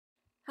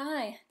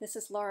Hi, this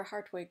is Laura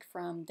Hartwig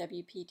from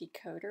WP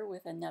Decoder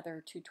with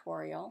another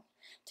tutorial.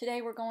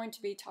 Today we're going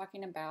to be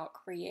talking about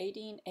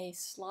creating a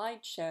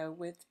slideshow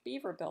with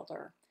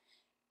BeaverBuilder.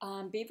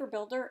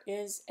 BeaverBuilder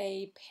is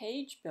a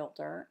page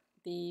builder.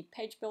 The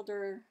page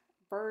builder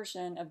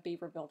version of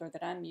BeaverBuilder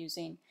that I'm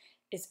using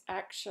is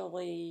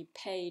actually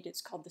paid.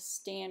 It's called the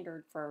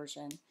standard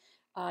version.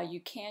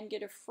 You can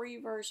get a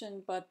free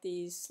version, but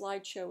the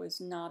slideshow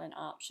is not an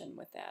option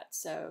with that.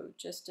 So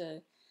just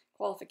a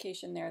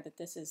qualification there that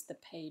this is the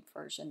paid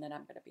version that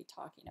I'm going to be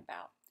talking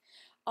about.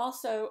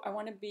 Also, I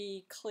want to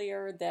be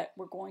clear that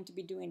we're going to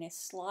be doing a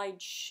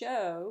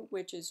slideshow,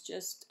 which is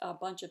just a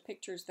bunch of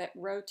pictures that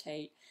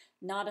rotate,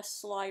 not a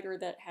slider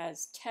that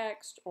has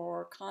text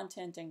or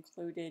content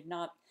included,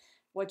 not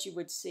what you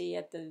would see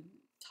at the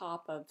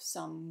top of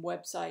some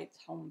website's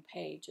home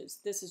pages.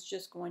 This is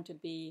just going to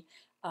be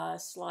a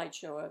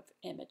slideshow of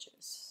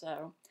images.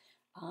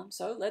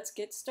 So let's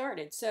get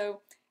started.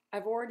 So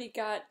I've already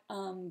got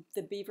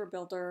the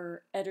BeaverBuilder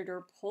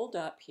editor pulled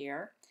up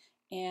here,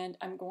 and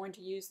I'm going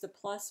to use the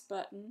plus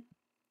button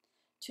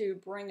to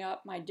bring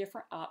up my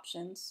different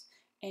options,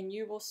 and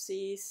you will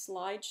see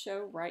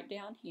slideshow right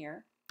down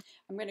here.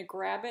 I'm going to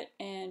grab it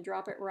and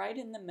drop it right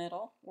in the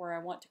middle where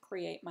I want to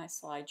create my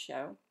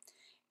slideshow.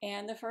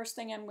 And the first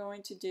thing I'm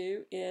going to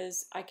do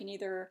is I can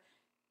either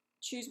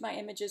choose my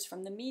images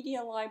from the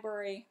media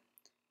library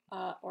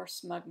or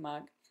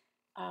SmugMug.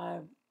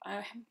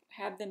 I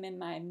have them in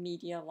my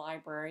media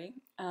library.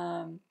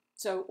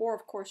 Or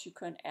of course you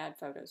can add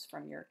photos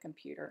from your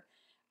computer.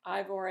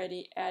 I've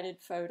already added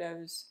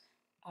photos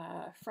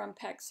from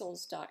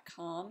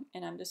pexels.com,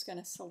 and I'm just going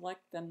to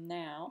select them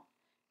now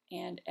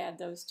and add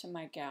those to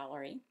my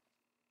gallery.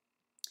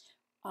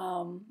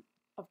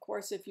 Of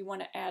course, if you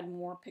want to add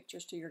more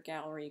pictures to your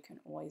gallery, you can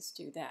always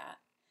do that.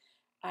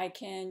 I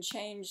can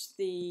change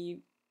the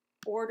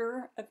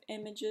order of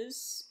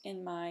images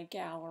in my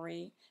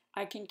gallery.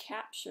 I can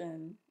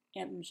caption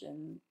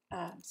images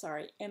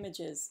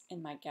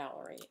in my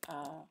gallery if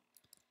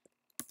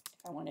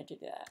I want to do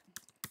that.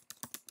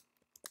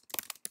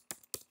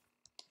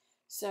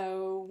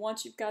 So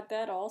once you've got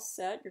that all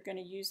set, you're going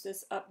to use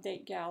this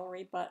Update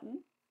Gallery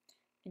button.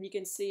 And you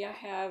can see I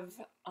have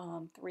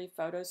 3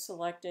 photos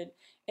selected.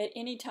 At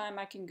any time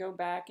I can go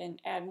back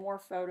and add more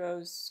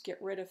photos, get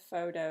rid of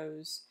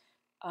photos,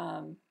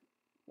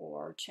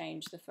 or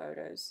change the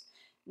photos.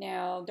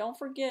 Now don't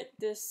forget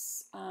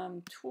this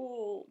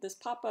this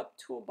pop-up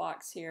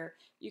toolbox here.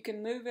 You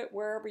can move it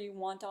wherever you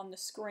want on the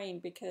screen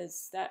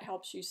because that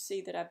helps you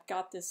see that I've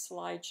got this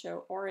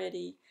slideshow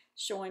already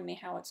showing me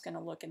how it's going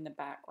to look in the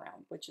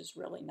background, which is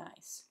really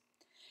nice.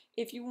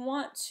 If you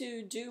want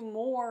to do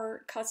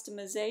more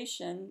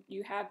customization,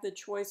 you have the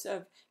choice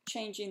of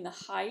changing the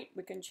height.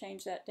 We can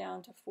change that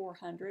down to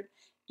 400,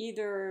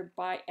 either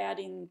by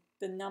adding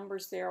the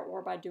numbers there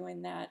or by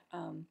doing that,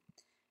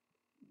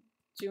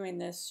 doing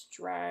this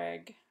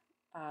drag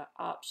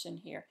option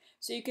here.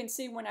 So you can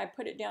see when I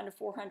put it down to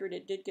 400,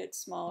 it did get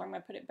smaller. I'm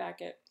going to put it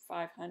back at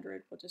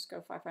 500. We'll just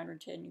go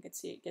 510. You can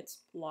see it gets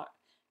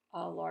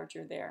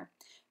larger there.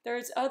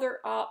 There's other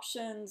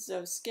options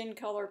of skin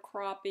color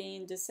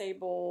cropping,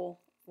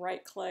 disable,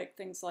 right click,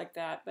 things like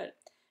that, but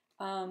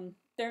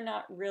they're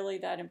not really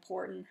that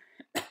important.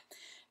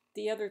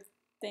 The other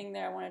thing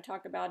that I want to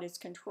talk about is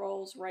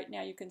controls. Right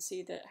now you can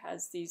see that it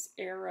has these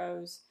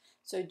arrows.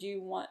 So do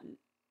you want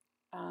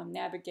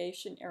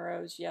navigation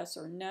arrows, yes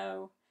or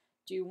no?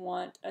 Do you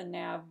want a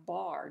nav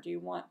bar? Do you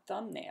want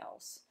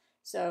thumbnails?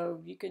 So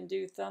you can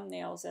do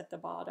thumbnails at the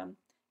bottom,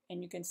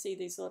 and you can see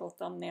these little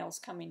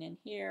thumbnails coming in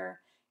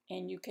here,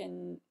 and you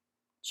can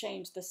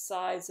change the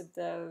size of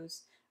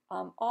those.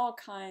 All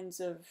kinds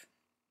of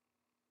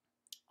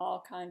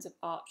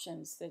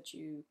options that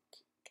you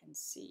can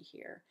see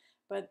here.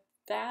 But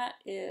that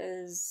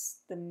is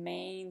the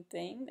main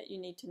thing that you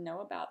need to know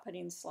about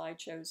putting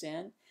slideshows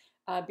in.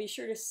 Be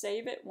sure to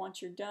save it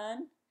once you're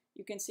done.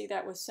 You can see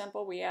that was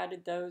simple. We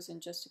added those in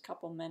just a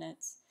couple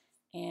minutes,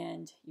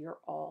 and you're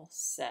all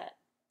set.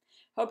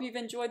 Hope you've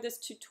enjoyed this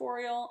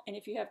tutorial, and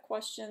if you have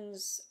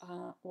questions,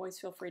 always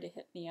feel free to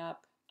hit me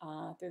up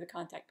through the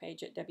contact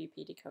page at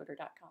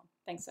wpdecoder.com.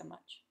 Thanks so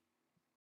much.